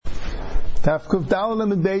Tafkuf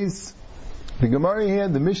Dalam and Beis. The Gemara here,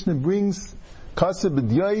 the Mishnah brings Kasa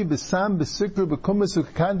b'dyai b'sam b'sikra b'kumas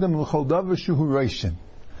u'kandam l'chol davar shuhu reishim.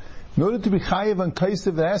 In order to be chayiv on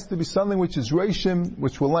kaisav, there has to be something which is reishim,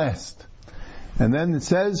 which will last. And then it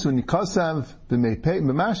says, when you kasav b'mashkim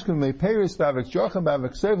b'meiperis b'avek jocham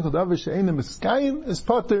b'avek sev l'chol davar she'ena miskayim is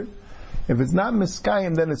potter. If it's not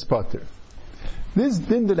miskayim, then it's potter. This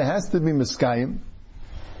din that it has to be miskayim,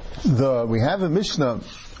 we have a Mishnah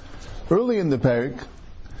early in the parak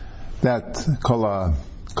that kol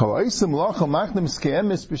oisim lochel machnem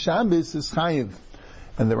skeemis b'Shabbos is chayiv,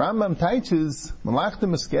 and the Rambam teaches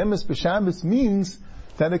malachtem skeemis b'Shabbos means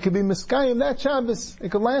that it could be miskayim that Shabbos.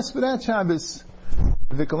 It could last for that Shabbos.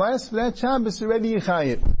 If it could last for that Shabbos, already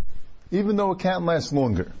chayiv, even though it can't last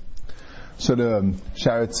longer. So the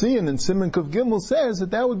Sharatzian in Siman Kuf Gimel says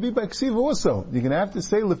that would be by Ksiva also. You're going to have to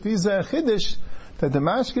say Lefiza Chiddush that the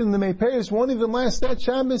mashkin and the meiperis won't even last that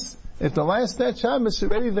Shabbos. If they last that Shabbos,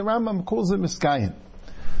 already the Rambam calls it miskayim.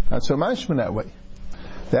 Not so mashman that way.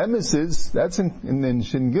 The emes is, that's in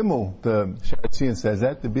Shin Gimel, the Sharatzian says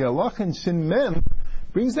that, the Bialach and Shin Mem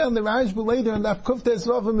brings down the Rajba later and Afkuf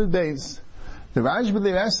Tezvavim Beis. The Rajba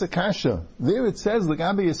there asks the Kasha. There it says,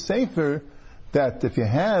 Lagabi is safer, that if you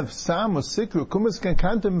have Sam or Sikru, Kumas can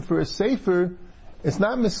kantam for a sefer, it's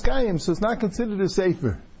not miskayim, so it's not considered a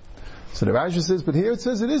sefer. So the Rajba says, but here it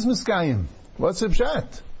says it is miskayim. What's the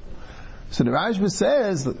pshat? So the Rajba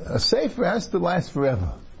says, a sefer has to last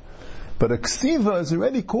forever. But a ksiva is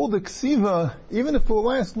already called a ksiva, even if it will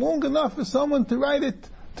last long enough for someone to write it,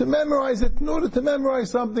 to memorize it. In order to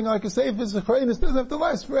memorize something like a sefer, it doesn't have to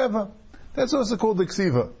last forever. That's also called a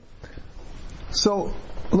ksiva. So,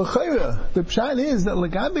 l'chayra, the pshat is that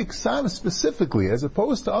l'gabe ksav specifically, as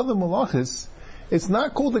opposed to other malachis, it's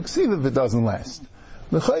not called a ksiv if it doesn't last.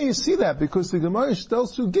 L'chayra, you see that because the Gemara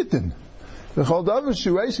tells you gittin. V'chol davar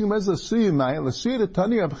shirayshim bez l'suyu mai, l'suyu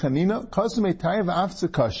l'tani Rab Chanina, kasum etayev afza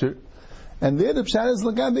kasher, and there the pshat is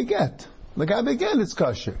l'gabe get. L'gabe get it's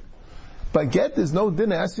kasher. By get there's no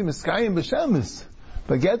din, it has to be miskayim b'shamis.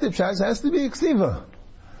 By get the pshat has to be a ksiva.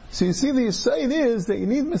 So you see the yisayid is that you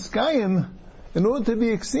need miskayim in order to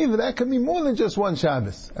be a ksiva. That can be more than just one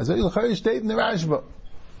Shabbos. As I will state in the Rashba.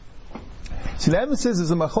 So the emphasis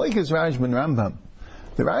is a machlekes Rashba and Rambam.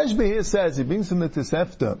 The Rashba here says, he brings from the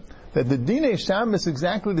Tosefta, that the Dinei Shabbos is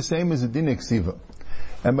exactly the same as the Dinei Ksiva.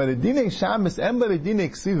 And by the Dinei Shabbos and by the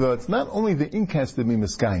Dinei Ksiva, it's not only the ink has to be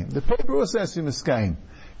miskayim. The paper also has to be miskayim.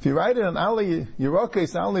 If you write it on Ali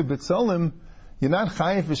Yerokes, Ali Betzolim, you're not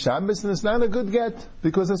chayiv for Shabbos, and it's not a good get,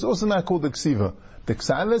 because it's also not called the Ksiva. The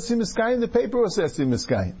Ksav has to be miskayim, the paper also has to be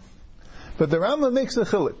miskayim. But the Rambam makes a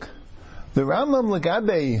chiluk. The Rambam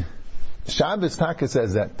Lagabe Shabbos Taka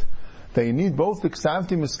says that you need both the Ksav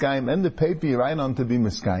to be miskayim and the paper you write on to be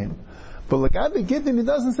miskayim. But Lagabe Gittin, he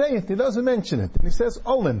doesn't say it, he doesn't mention it. And he says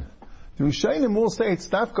Olin. The Rishonim will say it's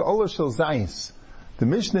Dafka Ola Shel Zayis. The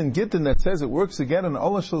Mishnah in Gittin that says it works again on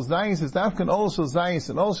Ola Shel Zayis is Dafka Ola Shel Zayis,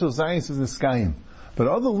 and Ola Shel Zayis is Niskayim. But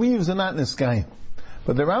other leaves are not Niskayim.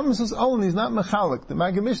 But the Rambam says Olin, he's not Mechalik. The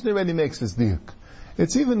Maggid Mishnah already makes this diuk.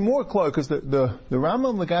 It's even more clear because the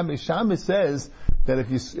Rambam Lagabe Shabbos says that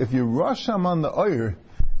if you rush him on the oyer,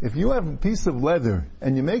 if you have a piece of leather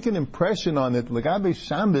and you make an impression on it, Lagabe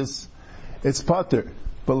Shabbos, it's potter.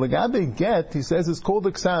 But Lagabe get, he says it's called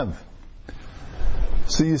a ksav.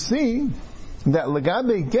 So you see that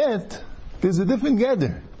Lagabe get, there's a different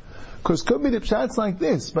gather. Because could be the pshat's like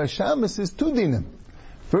this. By Shabbos is two dinim.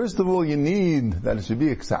 First of all, you need that it should be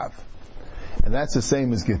a ksav. And that's the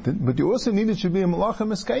same as Gittin. But you also need it should be a malacha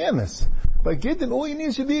miskayemes. By Gittin, all you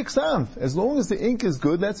need should be a ksav. As long as the ink is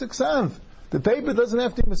good, that's a ksav. The paper doesn't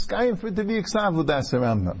have to be miskayim for it to be a ksav with that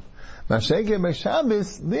Rambam. Mashege by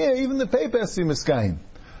Shabbos, there even the paper has to be miskayim.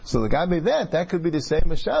 So Lagabe that could be the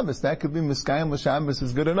same as Shabbos. That could be miskayim Shabbos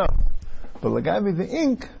is good enough. But Lagabe the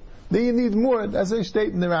ink, there you need more, as I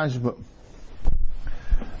state in the Rashba.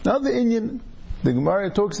 Now the Indian, the Gemara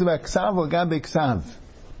talks about ksav Lagabe ksav.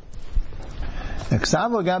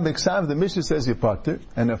 Ksav Lagabe ksav, the Mishnah says you potter,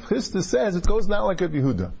 and if Chisda says it goes not like Rabbi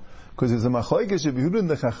Yehuda. Because there's a machlokes Rabbi Yehuda and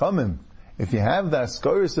the Chachamim. If you have the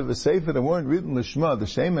askaris of a sefer that weren't written lishma, the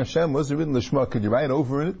Shem Hashem wasn't written lishma, could you write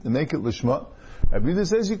over it and make it lishma? Rabbi Yehuda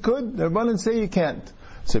says you could, the Rabbanan say you can't.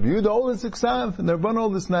 So Rabbi Yehuda holds it's a ksav, and the Rabbanan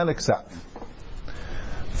holds it's not a ksav.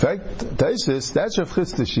 In fact, Taisus, that's Rav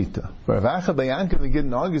Chisda Shita. Rav Acha Bayanka, the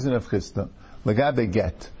Gittin argues in Rav Chisda, Lagabe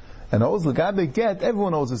get. And holds Lagabe get,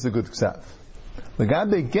 everyone knows it's a good ksav.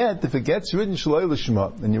 Lagabe get, if it gets written shaloi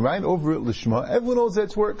lishma, and you write over it lishma, everyone knows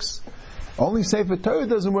that it works. Only Sefer Torah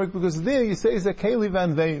doesn't work because there you say Zakeli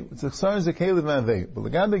Van Vei. It's a Chsar Zakeli Van Vei. But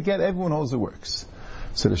Lagabe get, everyone holds it works.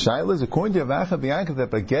 So the shaila is according to Avacha B'Yankov that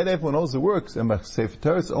by get everyone knows the works, and by Sefer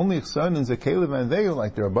Torah it's only Chsaron and Zekelev and Veil,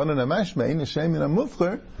 like the Rabbanan Amashma, Ein Hashem and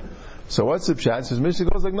Amufcher. So what's the pshat? So Mishnah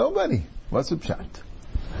goes like nobody. What's the pshat?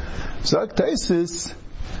 So Taisis,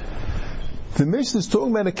 the Mishnah is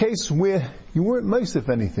talking about a case where you weren't meisef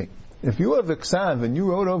anything. If you have a ksav and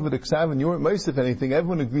you wrote over the ksav and you weren't meisef anything,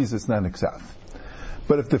 everyone agrees it's not a ksav.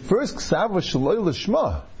 But if the first ksav was shaloi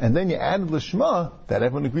l'shma, and then you added l'shma, that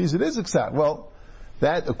everyone agrees it is a ksav. Well,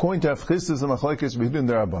 that, according to Rav Chisda, is a machlokes Rabbi Yehuda and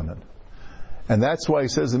the Rabbanan. And that's why he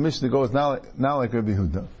says the Mishnah goes now like Rabbi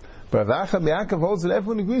Yehuda. But Rav Acha B'Yankov holds that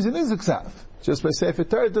everyone agrees it is a ksav. Just by Sefer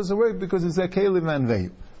Torah it doesn't work because it's a kelim and veyu.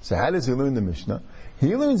 So how does he learn the Mishnah?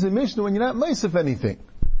 He learns the Mishnah when you're not meisef anything.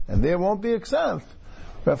 And there won't be a ksav.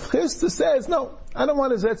 Rav Chisda says, no, I don't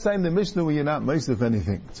want a zet sign the Mishnah where you're not meisef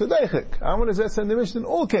anything. So deichik, I want a zet sign the Mishnah in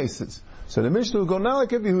all cases. So the Mishnah will go now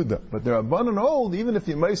like Rabbi Yehuda. But the Rabbanan hold, even if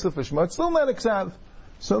you're meisef a shma, it's still not a ksav.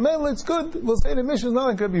 So maybe it's good. We'll say the Mishnah is not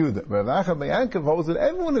like Rabbi Yehuda. Rav Acha B'Yankov holds that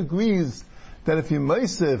everyone agrees that if you're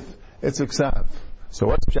meisef, it's a ksav. So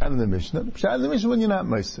what's pshat in the Mishnah? The pshat in the Mishnah when you're not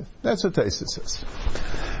meisef. That's what Taisus says.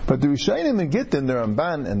 But the Rishonim and Gittin, the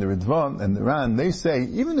Ramban and the Ridvan and the Ran, they say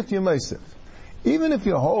even if you're meisef, even if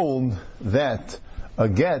you hold that a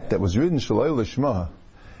get that was written shaloi l'shma,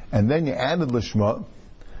 and then you added l'shma,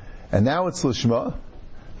 and now it's l'shma,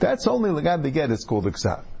 that's only l'gabe get. It's called a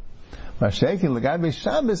ksav. Mashenkin l'gabe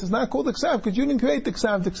Shabbos is not called a ksav because you didn't create the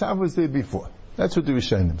ksav. The ksav was there before. That's what the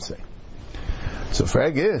Rishonim say. So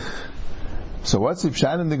fragich. So what's the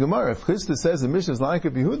pshat in the Gemara? If Chisda says the Mishnah is like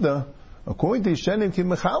Rabbi Yehuda, according to Yishanim ki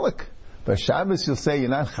mechalik. By Shabbos you'll say you're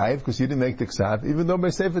not chayiv because you didn't make the ksav, even though by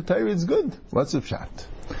Sefer Torah it's good. What's the pshat?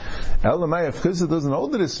 Elamai, if Chisda doesn't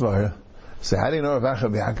hold to this svara, so how do you know if Acha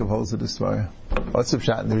B'Yankov holds to this svara? What's the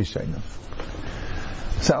pshat in the Rishonim?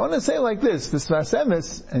 So I want to say like this, the Sfas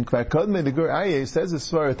Emes and Kvar Kodmei the Gur Aryeh says a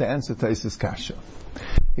svara to answer Taisus Kasha.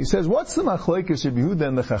 He says, what's the machlokes Rabbi Yehuda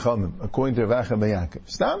and the Chachamim, according to Rav Acha B'Yankov?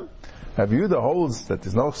 Stam? Rabbi Yehuda holds that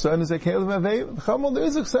there's no chsaron as a kelim and veyu. The Chachamim, there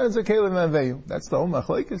is a chsaron as a kelim and veyu. That's the whole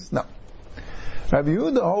machlokes? No. Rabbi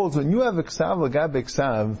Yehuda holds when you have a ksav l'gabe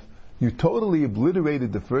ksav, you totally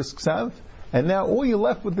obliterated the first ksav, and now all you're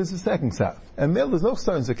left with is the second ksav. And there's no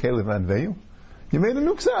chsaron as a kelim and veyu. You made a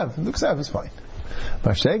new ksav. The new ksav is fine.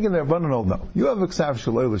 Basheg and the Rabbanan hold no. You have a ksav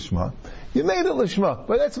shaloi l'shma. You made it l'shma,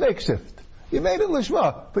 but that's makeshift. You made it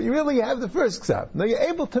l'shma, but you really have the first ksav. Now you're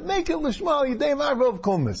able to make it l'shma, you day marvel of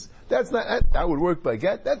kulmis. That's not, that would work by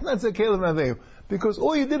get. That's not zekelim aveyu. Because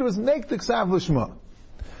all you did was make the ksav l'shma.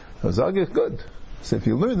 So Zagir, good. So if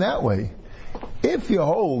you learn that way, if you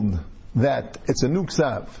hold that it's a new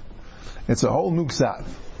ksav, it's a whole new ksav,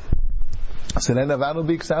 so then Avad will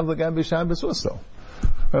be ksav l'gabe Shabbos also.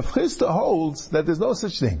 Rav Chisda holds that there's no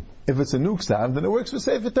such thing. If it's a new ksav, then it works for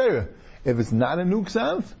Sefer Torah. If it's not a new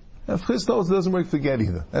ksav, Rav Chisda holds it doesn't work for get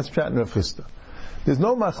either. That's pshat in Rav Chisda. There's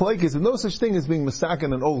no machlokes, there's no such thing as being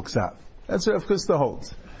masakin an old ksav. That's what Rav Chisda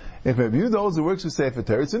holds. If Rabbi Yehuda holds it works for Sefer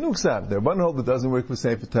Torah, it's a new ksav. The Rabbanan hold it doesn't work for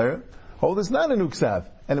Sefer Torah, hold it's not a new ksav.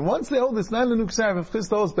 And once they hold it's not a new ksav, Rav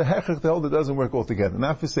Chisda holds behechach, they hold it doesn't work altogether.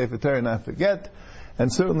 Not for Sefer Torah, not for get,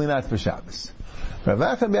 and certainly not for Shabbos. Rav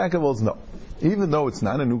Acha B'Yankov holds no. Even though it's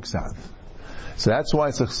not a new ksav. So that's why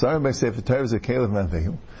it's a chsaron by Sefer Torah is a kelim and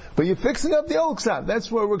veyu. But you're fixing up the old ksav.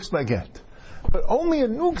 That's where it works by get. But only a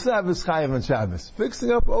new ksav is chayiv on Shabbos.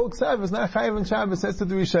 Fixing up old ksav is not chayiv on Shabbos. That's to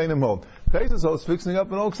the Rishonim hold. Taisus holds fixing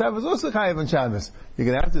up an old ksav is also chayiv on Shabbos. You're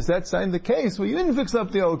going to have to set sign the case where you didn't fix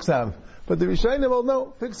up the old ksav. But the Rishonim hold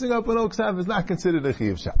no, fixing up an old ksav is not considered a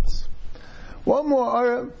chayiv Shabbos. One more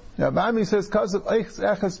ara. Rabbi says, because of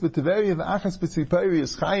Echas B'Tiveri and Echas B'Tzipari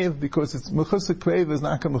is chayiv because it's Mechusa Kreva is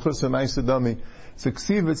not a Mechusa Ma'isa Dami. It's a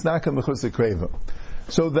Ksiv, it's not a Mechusa Kreva.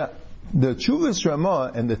 So the Chuvas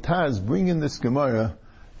Ramah and the Taz bring in this Gemara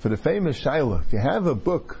for the famous Shaila. If you have a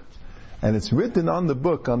book and it's written on the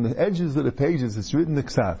book, on the edges of the pages, it's written the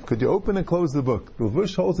Ksav. Could you open and close the book? The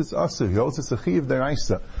Vush holds its Asr, he holds its Achiv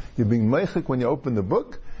Deraisa. You're being Meichik when you open the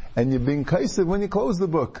book, and you're being Kaisav when you close the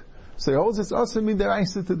book. So he holds it's Asr min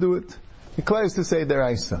Deraisa to do it. He claims to say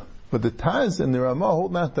Deraisa. But the Taz and the Ramah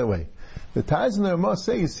hold not that way. The Taz and the Ramah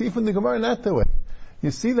say, you see from the Gemara not that way. You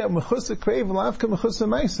see that Mechusa Kreva, Lavka Mechusa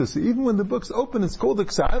Maisa. So even when the book's open, it's called a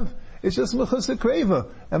Ksav, it's just Mechusa Kreva.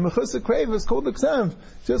 And Mechusa Kreva is called a Ksav.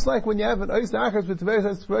 Just like when you have an Ois Achas with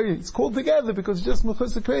Tveres, it's called together because it's just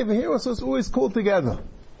Mechusa Kreva. Here also it's always called together.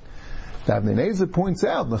 The Avnei Nezer points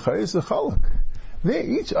out, L'chayis L'chalak. There,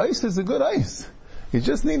 each Ois is a good Ois. You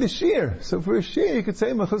just need a shear. So for a shear, you could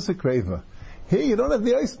say Mechusa Kreva. Here, you don't have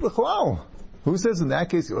the Ois B'chlal. Who says in that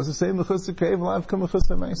case, you also say Mechusa Kreva, Lavka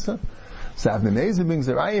Mechusa Maisa? So Avnei Nezer brings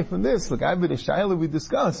a raya from this. Look, I've been a shaila we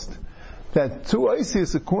discussed that two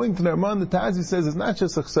Oisius, according to the Ramban, the Tazi says, is not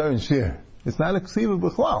just a Chsar and Shir. It's not a Ksiva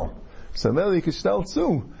B'chlal. So Meli Kishtel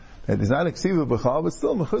too, that it's not a Ksiva B'chlal, but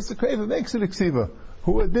still, Mechus Kreva makes it a Ksiva.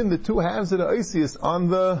 Who had been the two halves of the Oisius on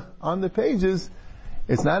the pages,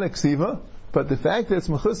 it's not a Ksiva, but the fact that it's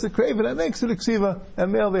Mechus Kreva, that makes it a Ksiva,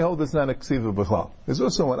 and Mel they hold it's not a Ksiva B'chlal. There's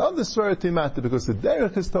also one other Svara Timata, because the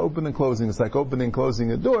Derech is to open and closing, it's like opening and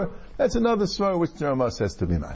closing a door, that's another Svara which the Ramah says to be mat.